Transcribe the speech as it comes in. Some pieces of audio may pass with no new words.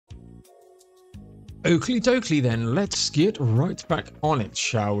Oakley dokley then, let's get right back on it,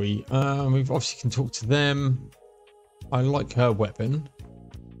 shall we? We've obviously can talk to them. I like her weapon.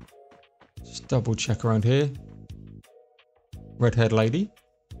 Just double check around here. Red-haired lady.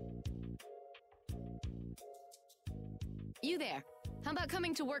 You there. How about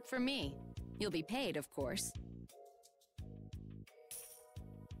coming to work for me? You'll be paid, of course.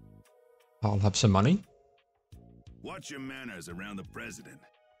 I'll have some money. Watch your manners around the president.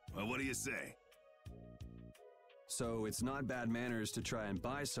 Well, what do you say? So it's not bad manners to try and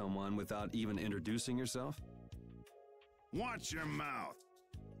buy someone without even introducing yourself? Watch your mouth.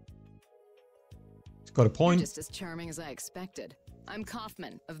 It's got a point. You're just as charming as I expected. I'm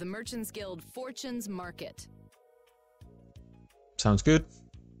Kaufman of the Merchants Guild Fortune's Market. Sounds good.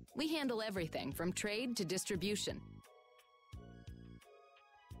 We handle everything from trade to distribution.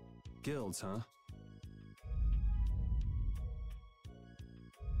 Guilds, huh?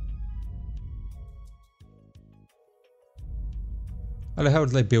 How the hell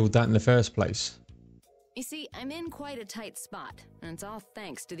did they build that in the first place? You see, I'm in quite a tight spot, and it's all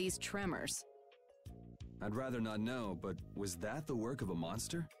thanks to these tremors. I'd rather not know, but was that the work of a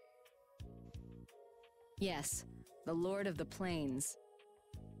monster? Yes, the Lord of the Plains.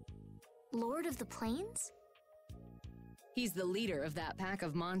 Lord of the Plains? He's the leader of that pack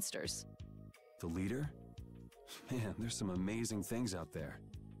of monsters. The leader? Man, there's some amazing things out there.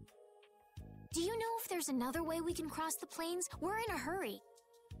 Do you know if there's another way we can cross the plains? We're in a hurry.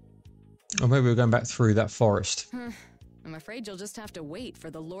 Or maybe we're going back through that forest. I'm afraid you'll just have to wait for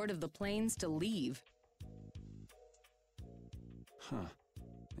the Lord of the Plains to leave. Huh.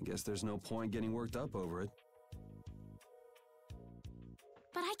 I guess there's no point getting worked up over it.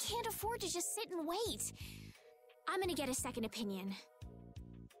 But I can't afford to just sit and wait. I'm gonna get a second opinion.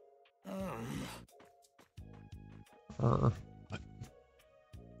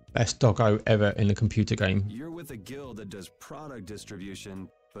 Best doggo ever in a computer game. You're with a guild that does product distribution,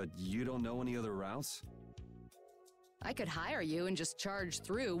 but you don't know any other routes? I could hire you and just charge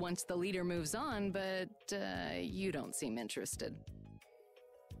through once the leader moves on, but you don't seem interested.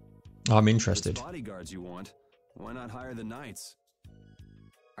 I'm If interested. it's bodyguards you want, why not hire the knights?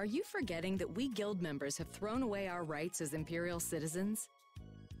 Are you forgetting that we guild members have thrown away our rights as Imperial citizens?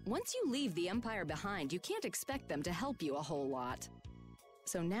 Once you leave the Empire behind, you can't expect them to help you a whole lot.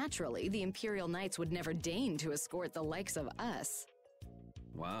 So naturally, the Imperial Knights would never deign to escort the likes of us.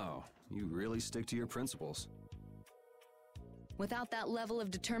 Wow, you really stick to your principles. Without that level of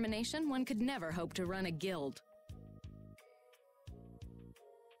determination, one could never hope to run a guild.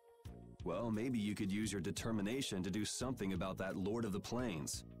 Well, maybe you could use your determination to do something about that Lord of the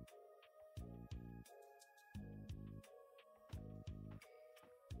Plains.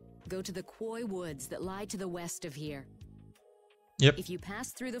 Go to the Koi Woods that lie to the west of here. Yep. If you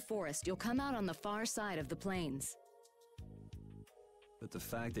pass through the forest, you'll come out on the far side of the plains. But the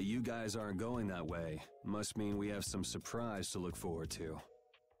fact that you guys aren't going that way must mean we have some surprise to look forward to.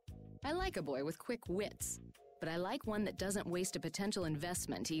 I like a boy with quick wits, but I like one that doesn't waste a potential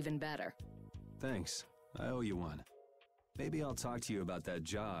investment even better. Thanks. I owe you one. Maybe I'll talk to you about that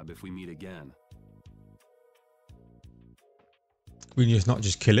job if we meet again. We just not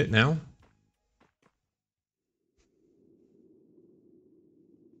just kill it now.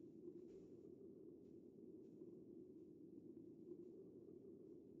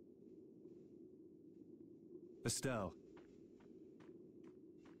 Estelle.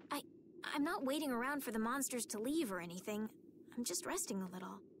 I'm not waiting around for the monsters to leave or anything. I'm just resting a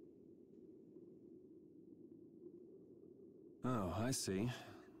little. Oh, I see.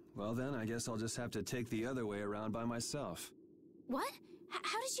 Well then, I guess I'll just have to take the other way around by myself. What?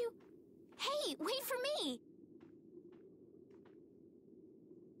 How did you... Hey, wait for me!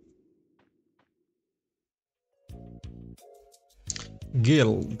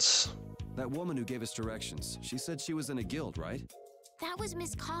 Guilds. That woman who gave us directions, she said she was in a guild, right? That was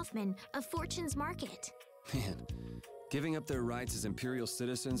Miss Kaufman of Fortune's Market. Man, giving up their rights as Imperial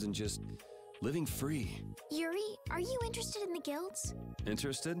citizens and just living free. Yuri, are you interested in the guilds?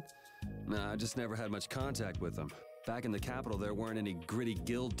 Interested? Nah, I just never had much contact with them. Back in the capital, there weren't any gritty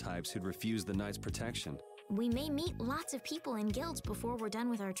guild types who'd refuse the Knights' protection. We may meet lots of people in guilds before we're done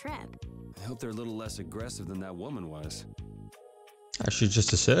with our trip. I hope they're a little less aggressive than that woman was. Actually,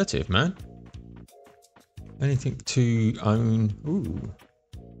 just assertive, man. Anything to own? Ooh.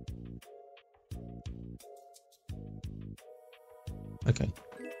 Okay.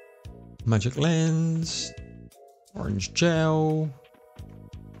 Magic lens. Orange gel.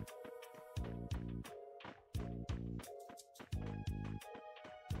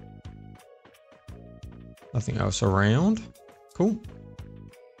 Nothing else around. Cool.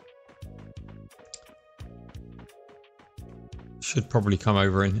 Should probably come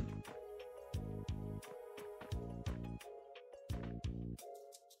over in.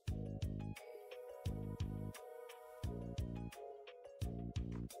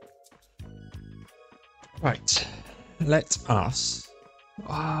 Right. Let us.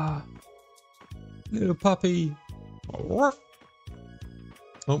 Little puppy. Oh,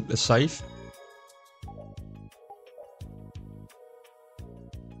 they're safe.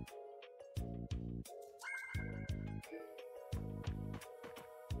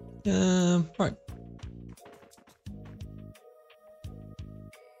 Right.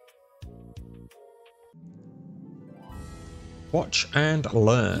 Watch and You look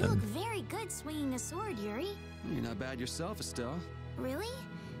learn. very good swinging a sword, Yuri. You're not bad yourself, Estelle. Really?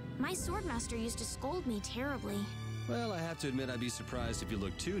 My swordmaster used to scold me terribly. Well, I have to admit I'd be surprised if you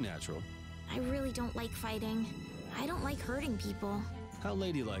looked too natural. I really don't like fighting. I don't like hurting people. How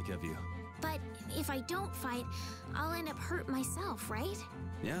ladylike of you. But if I don't fight, I'll end up hurt myself, right?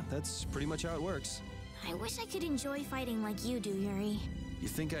 Yeah, that's pretty much how it works. I wish I could enjoy fighting like you do, Yuri. You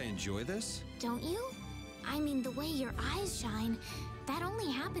think I enjoy this? Don't you? I mean, the way your eyes shine, that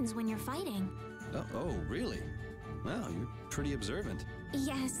only happens when you're fighting. Oh, really? Wow, you're pretty observant.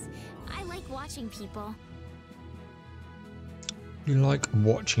 Yes, I like watching people. You like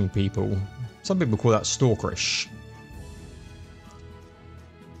watching people. Some people call that stalkerish.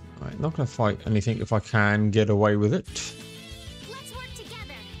 Right, not going to fight anything if I can get away with it. Let's work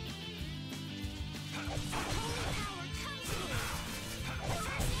together.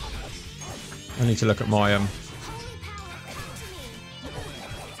 I need to look at my Holy power, come to me.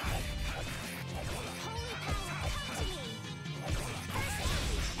 Holy power, come to me.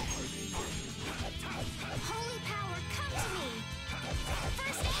 Holy power, come to me.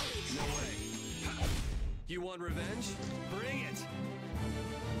 First aid. No way. You want revenge? Bring it.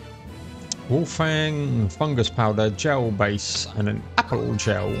 Wolfang, fungus powder, gel base, and an apple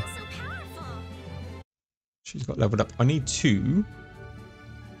gel. I feel so powerful. She's got leveled up. I need 2.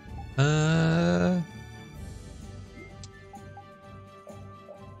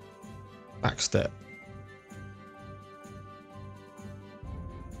 Backstep.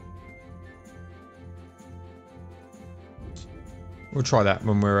 We'll try that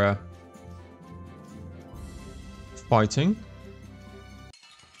when we're fighting.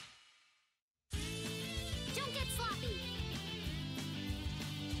 Don't get sloppy.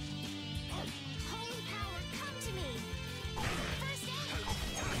 Holy power, come to me. First aid.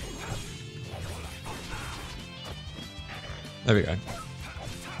 There we go.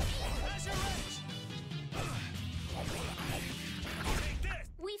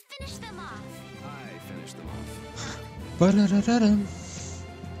 We finished them off. I finished them off. Ba-da-da-da-dum.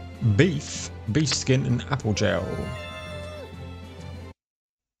 Beef, beast skin, and apple gel.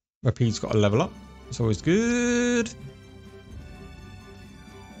 Rapid's got a level up. It's always good.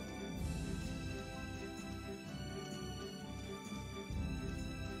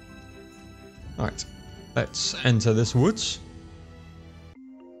 Right, let's enter this woods.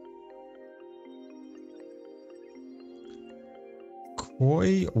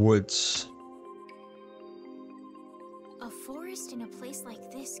 Koi Woods. A forest in a place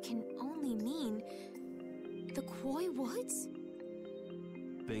like this can only mean the Koi Woods?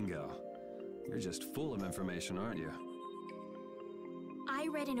 Bingo. You're just full of information, aren't you? I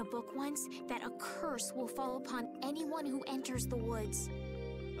read in a book once that a curse will fall upon anyone who enters the woods.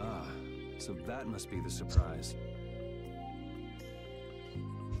 Ah, so that must be the surprise.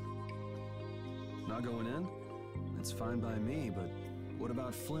 Not going in? That's fine by me, but what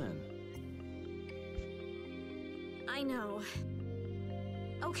about Flynn? I know.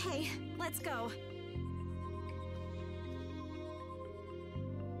 Okay, let's go.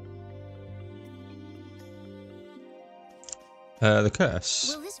 The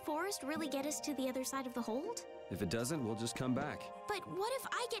curse. Will this forest really get us to the other side of the hold? If it doesn't, we'll just come back. But what if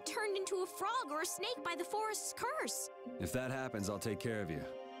I get turned into a frog or a snake by the forest's curse? If that happens, I'll take care of you.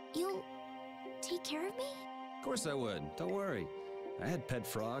 You'll take care of me? Of course I would. Don't worry. I had pet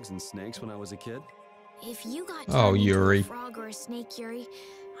frogs and snakes when I was a kid. If you got Oh, turned into Yuri. a frog or a snake, Yuri,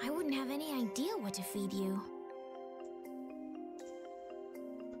 I wouldn't have any idea what to feed you.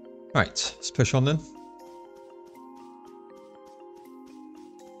 Right, let's push on then.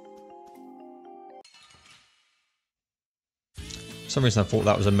 For some reason I thought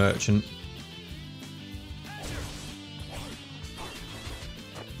that was a merchant.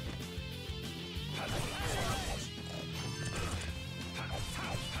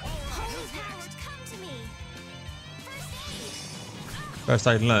 Holy power, come to me! First aid! First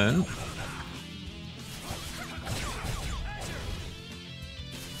aid learn.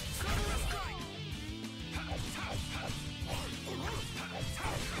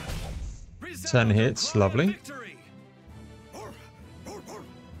 10 hits, lovely. Victory!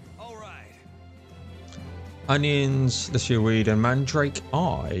 All right. Onions, Lucia Weed, and Mandrake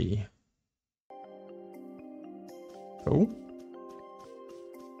Eye. Cool.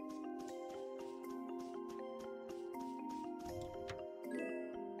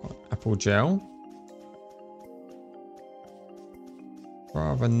 Apple gel.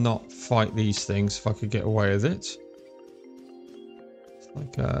 Rather not fight these things if I could get away with it. It's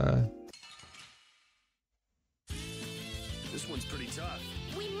like This one's pretty tough.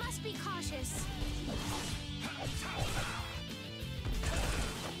 We must be cautious.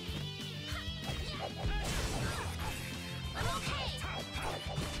 I'm okay.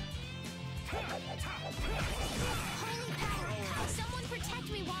 Holy power! Someone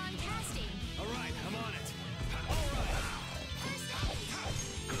protect me while I'm casting. All right, I'm on it. All right.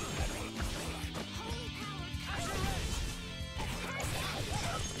 Holy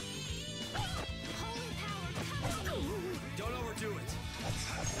power! Holy power! Don't overdo it.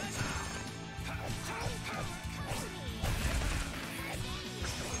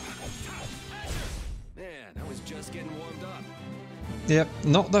 Man, I was just getting warmed up. yep,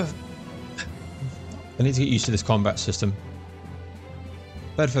 not the. I need to get used to this combat system.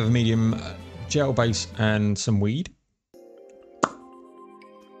 Bird feather medium, gel base, and some weed.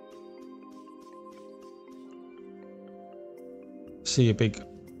 See a big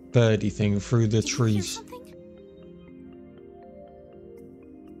birdie thing through the Did you hear trees. something?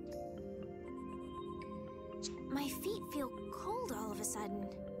 My feet feel cold all of a sudden.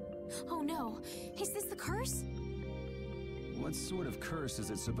 Oh no, is this the curse? What sort of curse is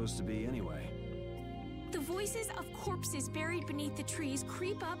it supposed to be anyway? The voices of corpses buried beneath the trees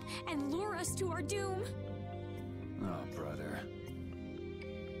creep up and lure us to our doom. Oh, brother.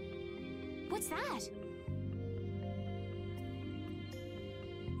 What's that?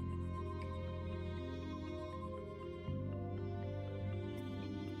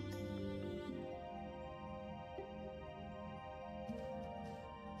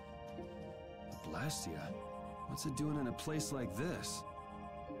 Blastia? What's it doing in a place like this?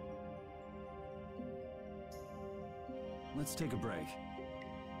 Let's take a break.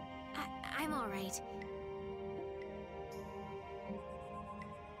 I'm all right.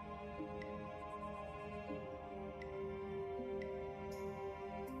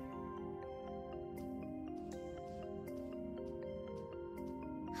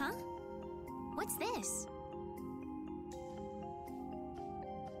 Huh? What's this?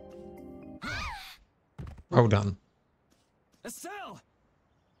 Well done. Estelle!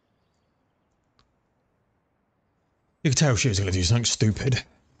 You could tell she was going to do something stupid.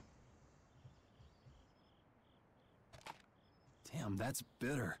 Damn, that's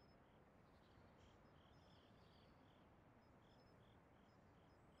bitter.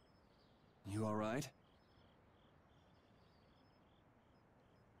 You all right?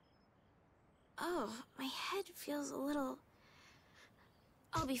 Oh, my head feels a little...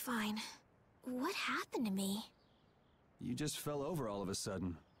 I'll be fine. What happened to me? You just fell over all of a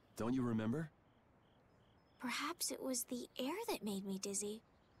sudden. Don't you remember? Perhaps it was the air that made me dizzy.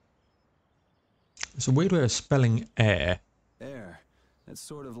 It's a weird way of spelling air. Air. That's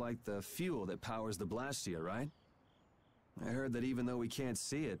sort of like the fuel that powers the Blastia, right? I heard that even though we can't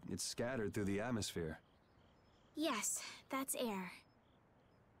see it, it's scattered through the atmosphere. Yes, that's air.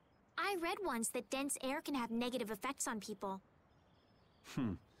 I read once that dense air can have negative effects on people.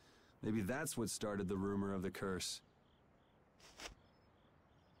 Maybe that's what started the rumor of the curse.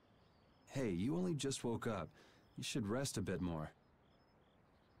 Hey, you only just woke up. You should rest a bit more.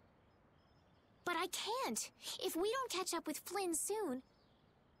 But I can't. If we don't catch up with Flynn soon...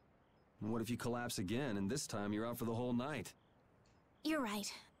 And what if you collapse again, and this time you're out for the whole night? You're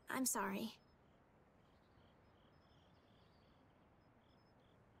right. I'm sorry.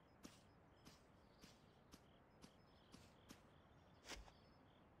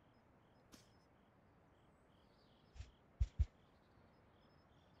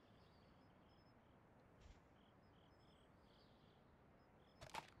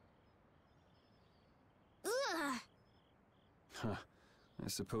 Ugh. Huh. I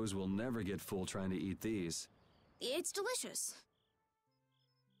suppose we'll never get full trying to eat these. It's delicious.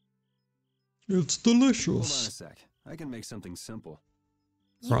 It's Hold on a delicious. sec. I can make something simple.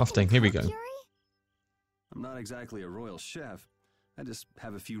 You can Crafting, here we cook, go. Yuri? I'm not exactly a royal chef. I just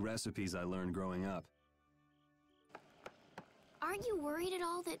have a few recipes I learned growing up. Aren't you worried at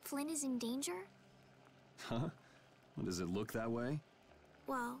all that Flynn is in danger? Huh? Well, does it look that way?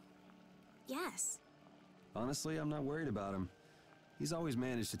 Well, yes. Honestly, I'm not worried about him. He's always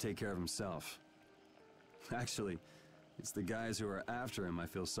managed to take care of himself. Actually, it's the guys who are after him I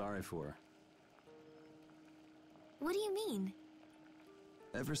feel sorry for. What do you mean?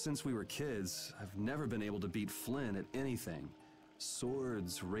 Ever since we were kids, I've never been able to beat Flynn at anything.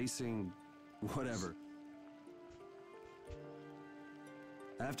 Swords, racing, whatever.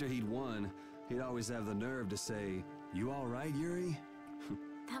 After he'd won, he'd always have the nerve to say, "You all right, Yuri?"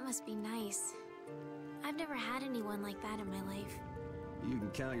 That must be nice. I've never had anyone like that in my life. You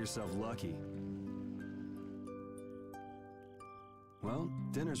can count yourself lucky. Well,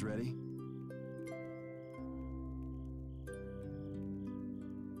 dinner's ready.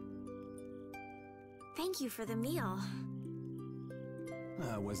 Thank you for the meal.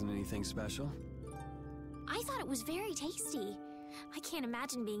 Wasn't anything special. I thought it was very tasty. I can't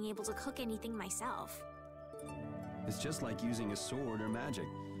imagine being able to cook anything myself. It's just like using a sword or magic.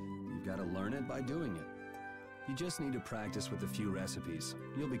 You've got to learn it by doing it. You just need to practice with a few recipes.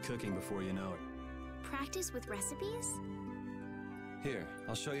 You'll be cooking before you know it. Practice with recipes? Here,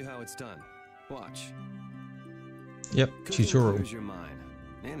 I'll show you how it's done. Watch. Yep, Cooking tutorial. clears your mind,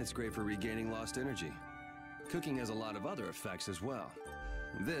 and it's great for regaining lost energy. Cooking has a lot of other effects as well.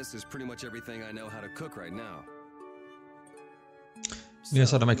 This is pretty much everything I know how to cook right now.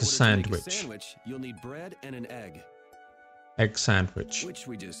 Yes, how to make a in order to make sandwich. Sandwich, you'll need bread and an egg, Egg sandwich. which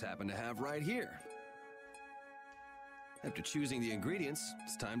we just happen to have right here. After choosing the ingredients,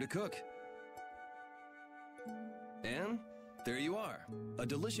 it's time to cook. And there you are, a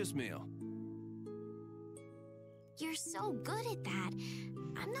delicious meal. You're so good at that.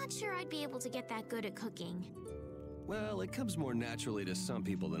 I'm not sure I'd be able to get that good at cooking. Well, it comes more naturally to some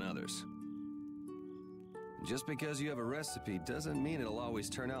people than others. Just because you have a recipe doesn't mean it'll always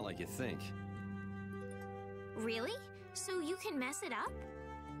turn out like you think. Really? So you can mess it up?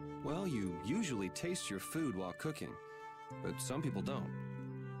 Well, you usually taste your food while cooking, but some people don't.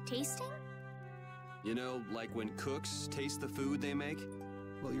 Tasting? You know, like when cooks taste the food they make?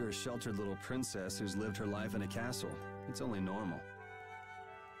 Well, you're a sheltered little princess who's lived her life in a castle. It's only normal.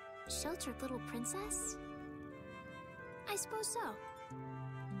 Sheltered little princess? I suppose so.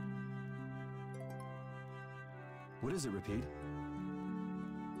 What is it, Repeat?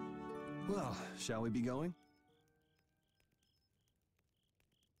 Well, shall we be going?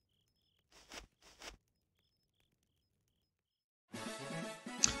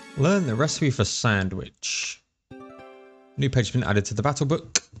 Learn the recipe for sandwich. New page has been added to the battle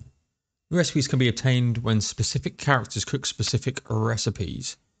book. Recipes can be obtained when specific characters cook specific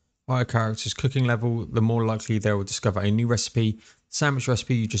recipes. Higher characters' cooking level, the more likely they will discover a new recipe. The sandwich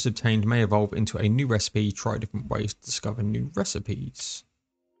recipe you just obtained may evolve into a new recipe. Try different ways to discover new recipes.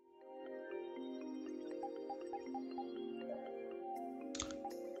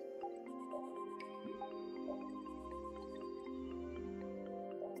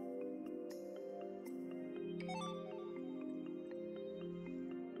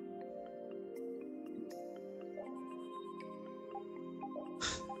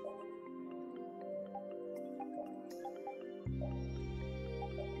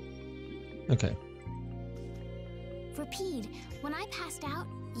 Okay. Repeat, when I passed out,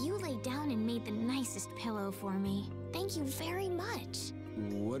 you laid down and made the nicest pillow for me. Thank you very much.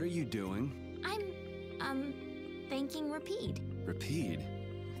 What are you doing? I'm, thanking Repeat. Repeat?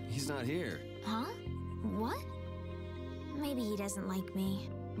 He's not here. Huh? What? Maybe he doesn't like me.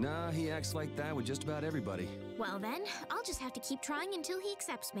 Nah, he acts like that with just about everybody. Well then, I'll just have to keep trying until he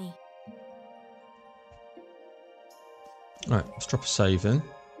accepts me. Alright, let's drop a save in.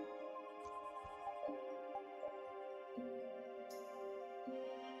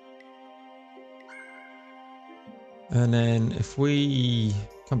 And then if we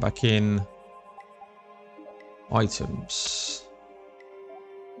come back in items.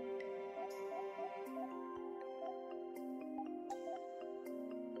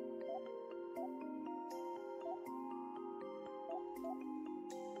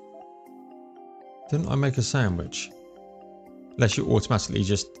 Didn't I make a sandwich? Unless you automatically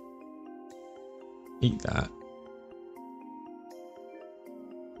just eat that.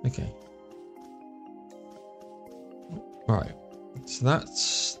 Okay. Right, so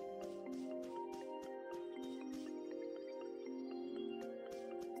that's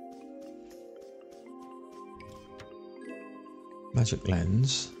magic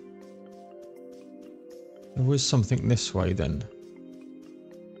lens. There was something this way then.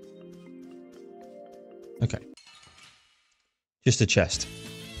 Okay, just a chest.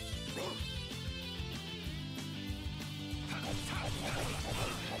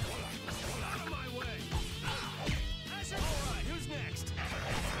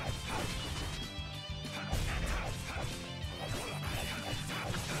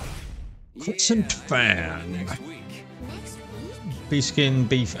 Crescent Fan. Next week. Next week? Beefskin,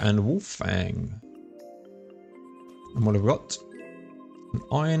 beef, and wolf fang. And what have we got? An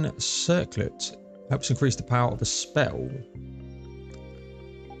iron circlet. Helps increase the power of a spell.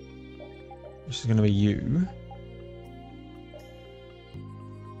 This is going to be you.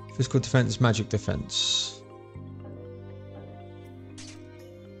 Physical defense, magic defense.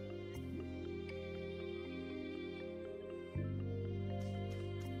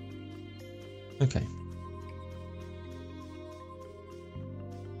 Okay.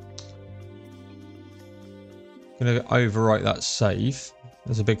 Going to overwrite that save.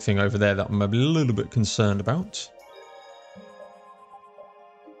 There's a big thing over there that I'm a little bit concerned about.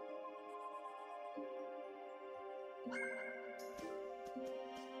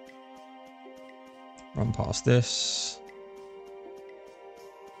 Run past this.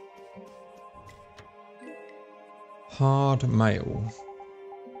 Hard mail.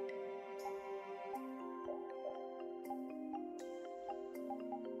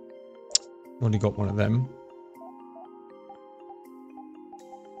 Already got one of them.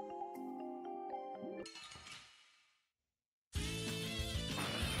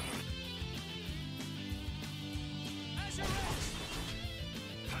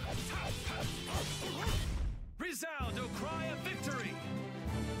 Resound, O cry of victory!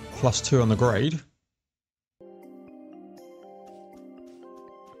 +2 on the grade.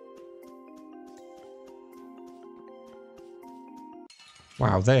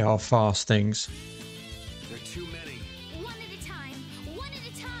 Wow, they are fast things. There are too many. One at a time. One at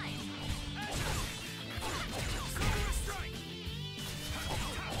a time. Strike!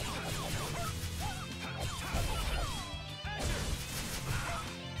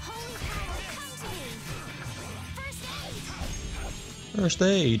 Holy power, come to me. First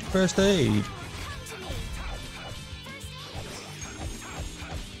aid. First aid, first aid. Come to me.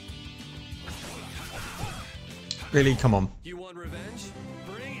 Really, come on. You want revenge?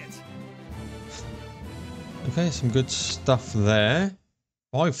 Bring it! Okay, some good stuff there.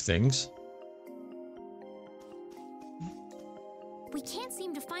 5 things. We can't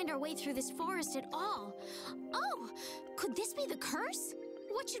seem to find our way through this forest at all. Oh, could this be the curse?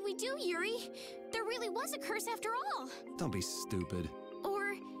 What should we do, Yuri? There really was a curse after all. Don't be stupid.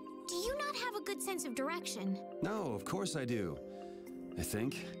 Or do you not have a good sense of direction? No, of course I do. I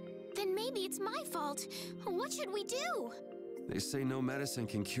think. Then maybe it's my fault. What should we do? They say no medicine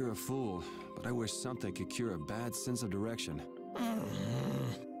can cure a fool, but I wish something could cure a bad sense of direction.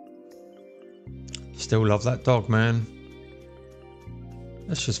 Still love that dog, man.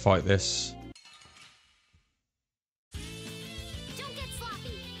 Let's just fight this. Don't get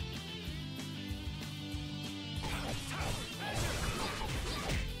sloppy.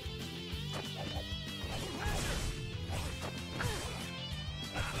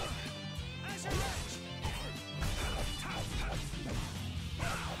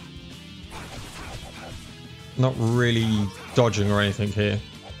 Not really dodging or anything here.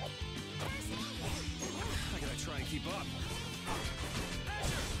 I gotta try and keep up.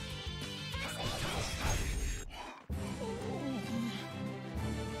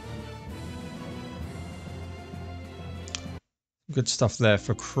 Good stuff there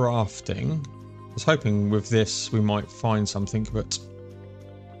for crafting. I was hoping with this we might find something, but...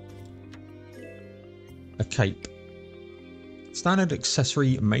 A cape. Standard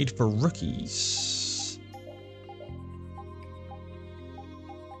accessory made for rookies.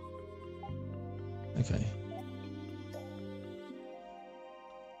 Okay.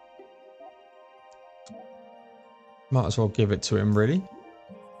 Might as well give it to him, really.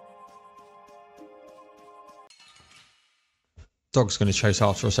 Dog's going to chase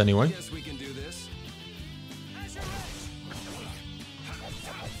after us anyway. Guess we can do this.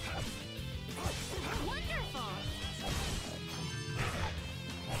 Wonderful.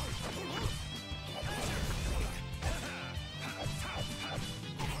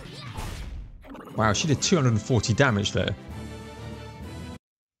 Wow, she did 240 damage there.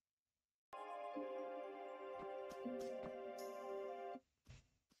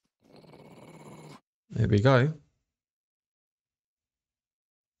 There we go.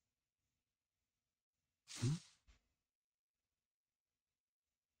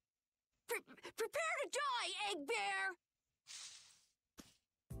 Prepare to die, Egg Bear!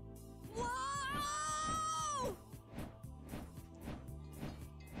 Whoa!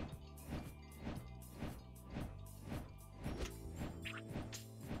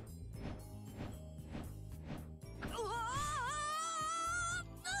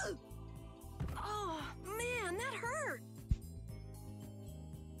 Oh, man, that hurt!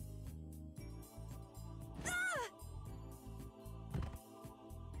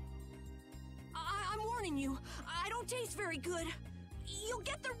 I'm warning you, I don't taste very good. You'll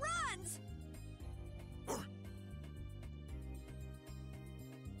get the runs!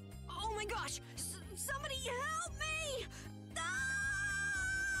 Somebody help me!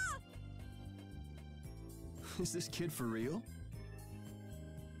 Ah! Is this kid for real?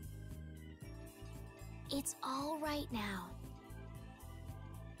 It's all right now.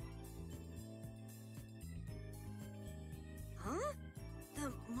 Huh?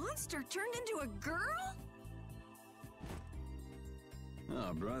 The monster turned into a girl?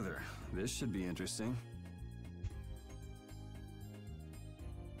 Oh, brother. This should be interesting.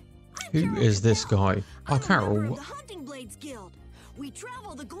 Who is this guy? Oh, I'm a member Carol. of the Hunting Blades Guild. We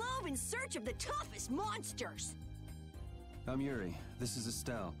travel the globe in search of the toughest monsters. I'm Yuri. This is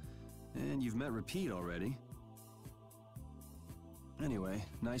Estelle. And you've met Repeat already. Anyway,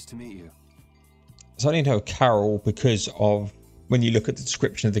 nice to meet you. So I need to know Carol because of when you look at the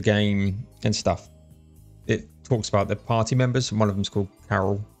description of the game and stuff. It talks about the party members, and one of them's called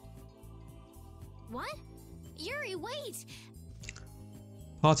Carol. What? Yuri, wait!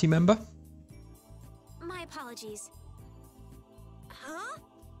 Party member? My apologies. Huh?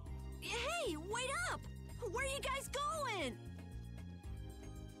 Hey, wait up! Where are you guys going?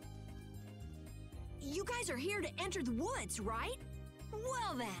 You guys are here to enter the woods, right?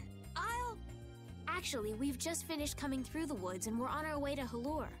 Well then, Actually, we've just finished coming through the woods and we're on our way to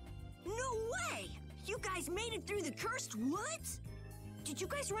Halur. No way! You guys made it through the cursed woods? Did you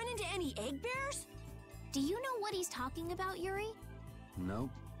guys run into any egg bears? Do you know what he's talking about, Yuri?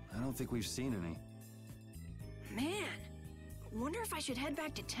 Nope. I don't think we've seen any. Man, wonder if I should head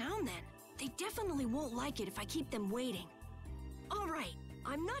back to town then. They definitely won't like it if I keep them waiting. All right,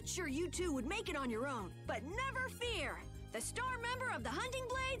 I'm not sure you two would make it on your own, but never fear. The star member of the Hunting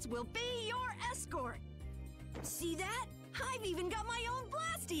Blades will be your escort. See that? I've even got my own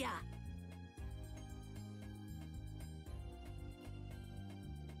Blastia.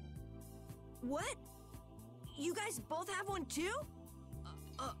 What? You guys both have one too?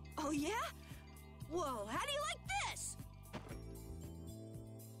 Oh yeah? Whoa, how do you like this?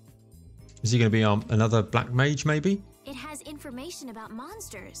 Is he going to be another black mage, maybe? It has information about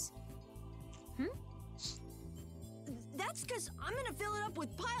monsters. That's because I'm gonna fill it up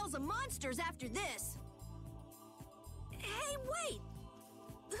with piles of monsters after this. Hey, wait!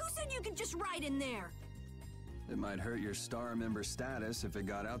 Who said you could just ride in there? It might hurt your star member status if it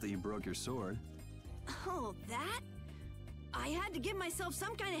got out that you broke your sword. Oh, that? I had to give myself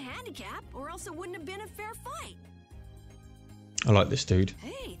some kind of handicap, or else it wouldn't have been a fair fight. I like this dude.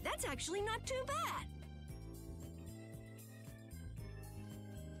 Hey, that's actually not too bad.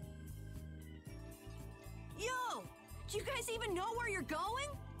 Yo! Do you guys even know where you're going?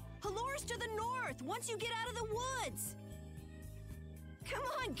 Halur's to the north, once you get out of the woods. Come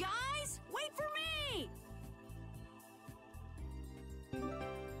on, guys! Wait for me!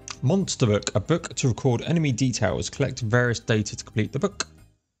 Monster Book. A book to record enemy details. Collect various data to complete the book.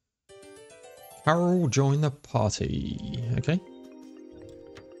 Carol, join the party. Okay.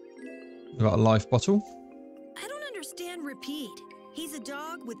 We've got a life bottle. I don't understand Repeat. He's a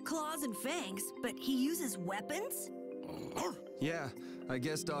dog with claws and fangs, but he uses weapons? Yeah, I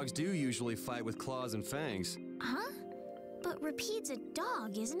guess dogs do usually fight with claws and fangs. Huh? But Repeat's a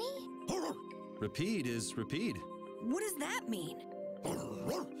dog, isn't he? Repeat is Repeat. What does that mean?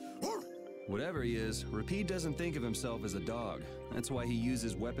 Whatever he is, Repeat doesn't think of himself as a dog. That's why he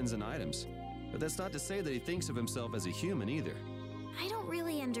uses weapons and items. But that's not to say that he thinks of himself as a human either. I don't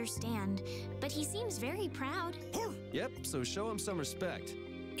really understand, but he seems very proud. Yep, so show him some respect.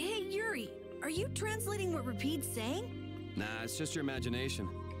 Hey, Yuri, are you translating what Repeat's saying? Nah, it's just your imagination.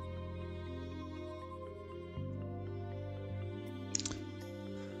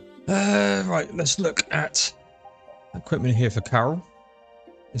 Right, let's look at equipment here for Carol.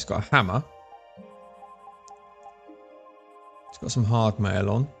 He's got a hammer. He's got some hard mail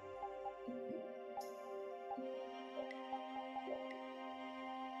on.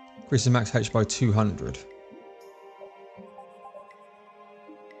 Increases max H by 200.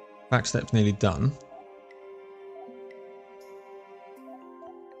 Back step's nearly done.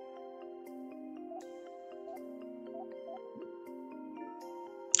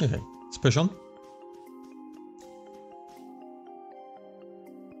 Okay, let's push on.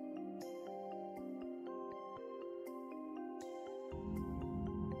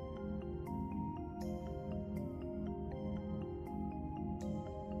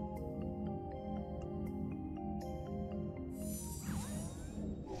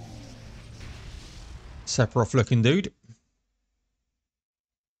 Sephiroth looking dude.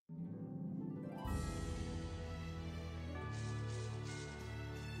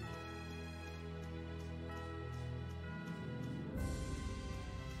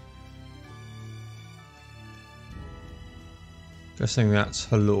 Guessing that's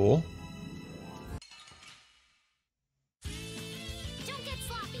Halur. Don't get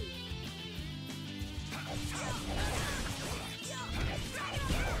sloppy.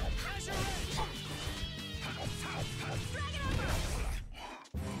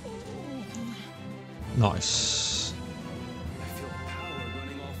 Nice. I feel power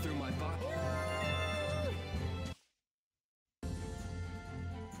running all through my body.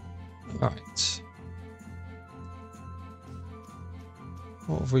 Right.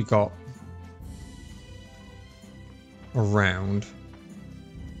 What have we got around?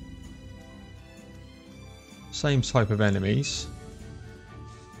 Same type of enemies.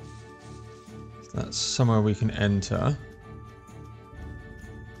 That's somewhere we can enter.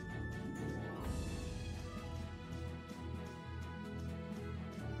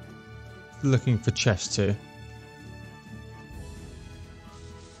 Looking for chests here.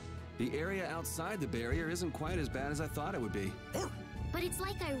 The area outside the barrier isn't quite as bad as I thought it would be. But it's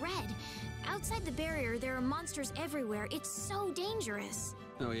like I read. Outside the barrier, there are monsters everywhere. It's so dangerous.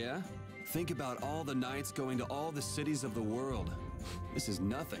 Oh yeah? Think about all the knights going to all the cities of the world. This is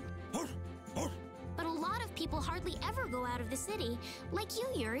nothing. But a lot of people hardly ever go out of the city, like you,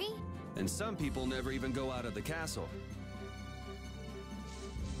 Yuri. And some people never even go out of the castle.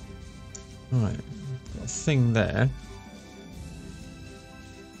 Right, got a thing there.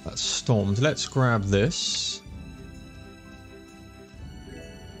 That's stormed. Let's grab this.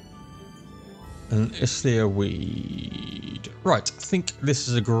 An Islia weed. Right, I think this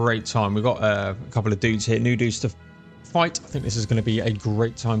is a great time. We've got a couple of dudes here, new dudes to fight. I think this is going to be a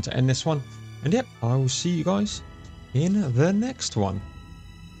great time to end this one. And yep, I will see you guys in the next one.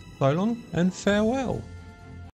 So long and farewell.